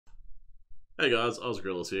Hey guys,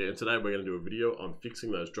 Ozgrillis here, and today we're going to do a video on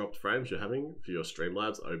fixing those dropped frames you're having for your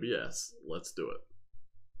Streamlabs OBS. Let's do it.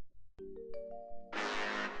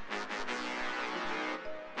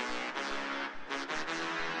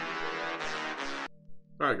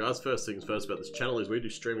 Alright guys, first things first about this channel is we do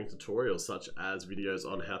streaming tutorials such as videos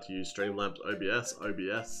on how to use Streamlabs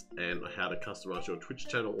OBS, and how to customize your Twitch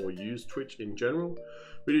channel or use Twitch in general.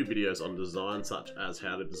 We do videos on design such as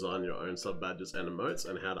how to design your own sub badges and emotes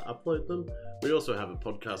and how to upload them. We also have a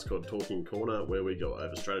podcast called Talking Corner where we go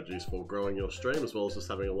over strategies for growing your stream as well as just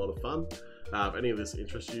having a lot of fun. If any of this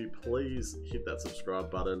interests you, please hit that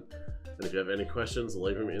subscribe button. And if you have any questions,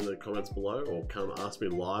 leave them in the comments below or come ask me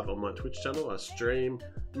live on my Twitch channel. I stream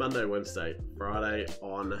Monday, Wednesday, Friday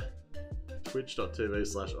on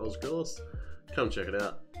twitch.tv/Ozgrillis. Come check it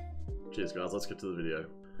out. Cheers guys, let's get to the video.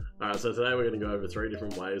 Alright, so today we're going to go over 3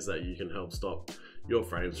 different ways that you can help stop your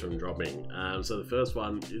frames from dropping. So the first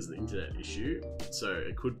one is the internet issue. So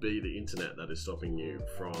it could be the internet that is stopping you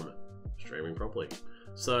from streaming properly.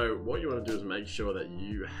 So what you want to do is make sure that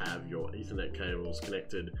you have your Ethernet cables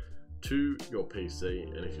connected to your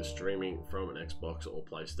PC, and if you're streaming from an Xbox or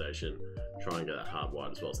PlayStation, try and get that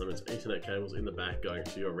hardwired as well. So that means Ethernet cables in the back going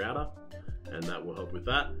to your router, and that will help with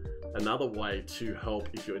that. Another way to help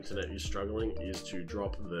if your internet is struggling is to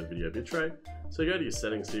drop the video bitrate. So you go to your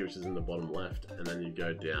settings here, which is in the bottom left, and then you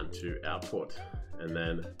go down to output, and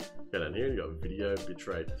then go down here and you've got video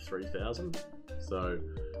bitrate 3000. So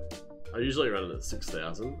I usually run it at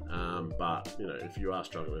 6000, but you know, if you are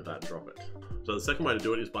struggling with that, drop it. So the second way to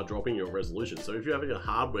do it is by dropping your resolution. So if you're having a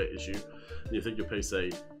hardware issue and you think your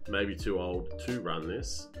PC may be too old to run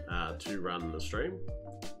this, to run the stream,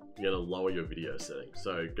 you're going to lower your video settings.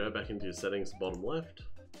 So go back into your settings, bottom left,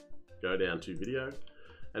 go down to video,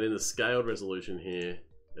 and in the scaled resolution here,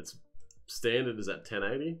 it's standard is at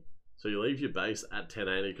 1080. So you leave your base at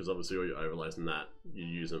 1080 because obviously all your overlays and that, you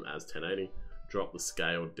use them as 1080. Drop the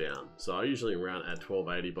scale down. So I usually run at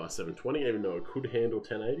 1280 by 720, even though it could handle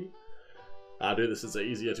 1080. I do this, it's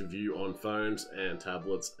easier to view on phones and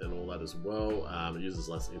tablets and all that as well. It uses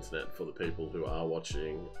less internet for the people who are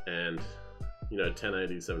watching, and you know,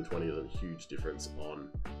 1080, 720 is a huge difference on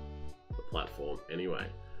the platform anyway.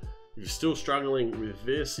 If you're still struggling with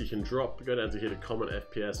this, you can go down to here to common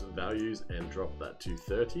FPS values and drop that to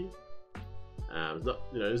 30.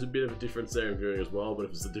 There's a bit of a difference there in viewing as well, but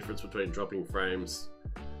if it's the difference between dropping frames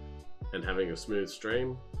and having a smooth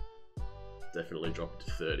stream, definitely drop it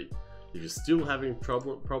to 30. If you're still having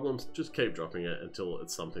problems, just keep dropping it until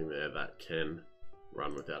it's something there that can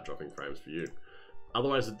run without dropping frames for you. Other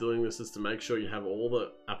ways of doing this is to make sure you have all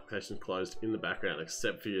the applications closed in the background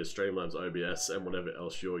except for your Streamlabs OBS and whatever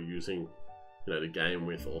else you're using, you know, to game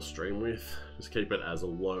with or stream with. Just keep it as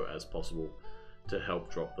low as possible to help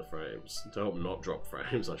drop the frames, to help not drop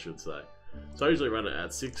frames, I should say. So I usually run it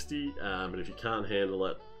at 60, but if you can't handle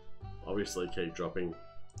it, obviously keep dropping.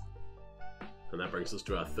 And that brings us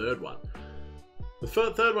to our third one. The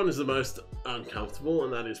third one is the most uncomfortable,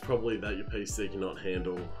 and that is probably that your PC cannot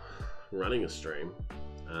handle running a stream,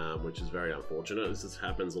 which is very unfortunate. This just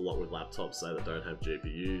happens a lot with laptops, say, that don't have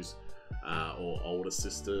GPUs or older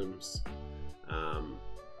systems.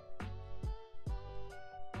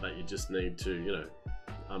 That you just need to, you know,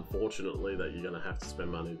 unfortunately, that you're going to have to spend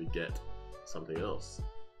money to get something else.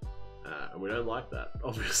 And we don't like that.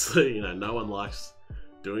 Obviously, you know, no one likes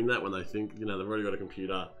doing that when they think, you know, they've already got a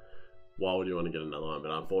computer. Why would you want to get another one?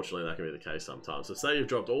 But unfortunately, that can be the case sometimes. So say you've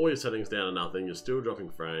dropped all your settings down to nothing, you're still dropping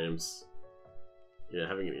frames, you're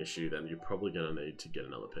having an issue, then you're probably going to need to get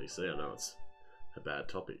another PC. I know it's a bad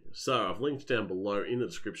topic. So I've linked down below in the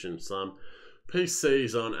description some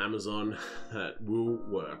PCs on Amazon that will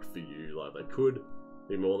work for you. Like, they could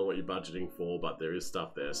be more than what you're budgeting for, but there is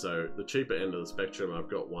stuff there. So the cheaper end of the spectrum, I've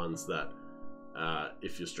got ones that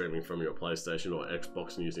if you're streaming from your PlayStation or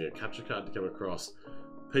Xbox and using a capture card to come across,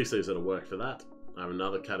 PCs that'll work for that. I have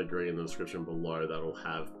another category in the description below that'll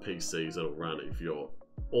have PCs that'll run if you're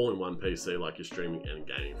all in one PC, like you're streaming and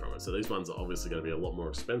gaming from it. So these ones are obviously going to be a lot more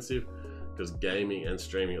expensive, because gaming and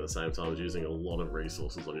streaming at the same time is using a lot of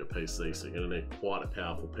resources on your PC, so you're going to need quite a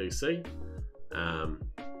powerful PC,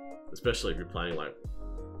 especially if you're playing like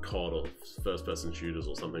COD or first-person shooters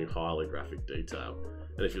or something highly graphic detailed,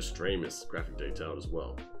 and if your stream is graphic detailed as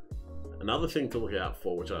well. Another thing to look out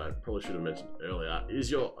for, which I probably should have mentioned earlier,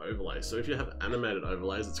 is your overlays. So if you have animated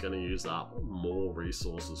overlays, it's going to use up more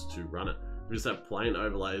resources to run it. If you just have plain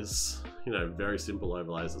overlays, you know, very simple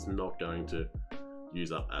overlays, it's not going to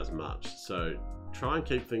use up as much. So try and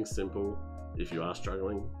keep things simple if you are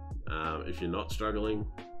struggling. If you're not struggling,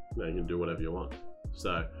 you can do whatever you want.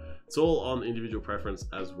 So it's all on individual preference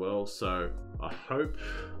as well. So I hope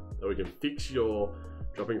that we can fix your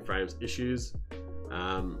dropping frames issues.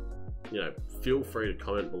 You know, feel free to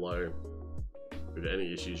comment below with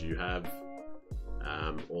any issues you have.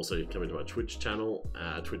 Also, you can come into my Twitch channel,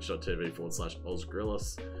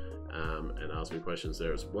 twitch.tv/OzGrillis, and ask me questions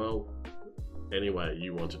there as well. Any way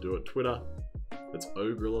you want to do it. Twitter, it's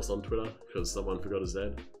OGrillis on Twitter because someone forgot a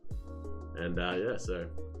Z. And yeah, so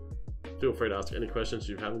feel free to ask any questions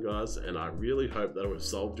you have, guys, and I really hope that we've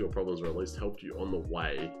solved your problems or at least helped you on the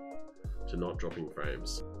way to not dropping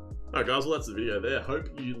frames. Alright guys, well that's the video there.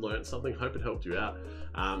 Hope you learned something, hope it helped you out.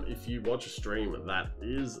 If you watch a stream that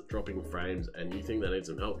is dropping frames and you think they need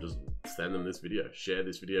some help, just send them this video, share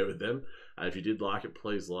this video with them. If you did like it,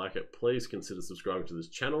 please consider subscribing to this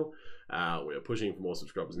channel. We are pushing for more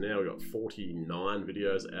subscribers now. We've got 49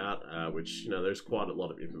 videos out, which, you know, there's quite a lot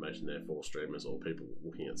of information there for streamers or people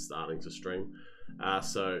looking at starting to stream.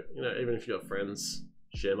 So, you know, even if you've got friends,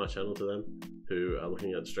 share my channel to them who are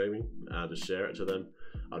looking at streaming, just share it to them.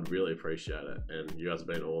 I'd really appreciate it, and you guys have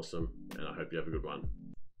been awesome, and I hope you have a good one.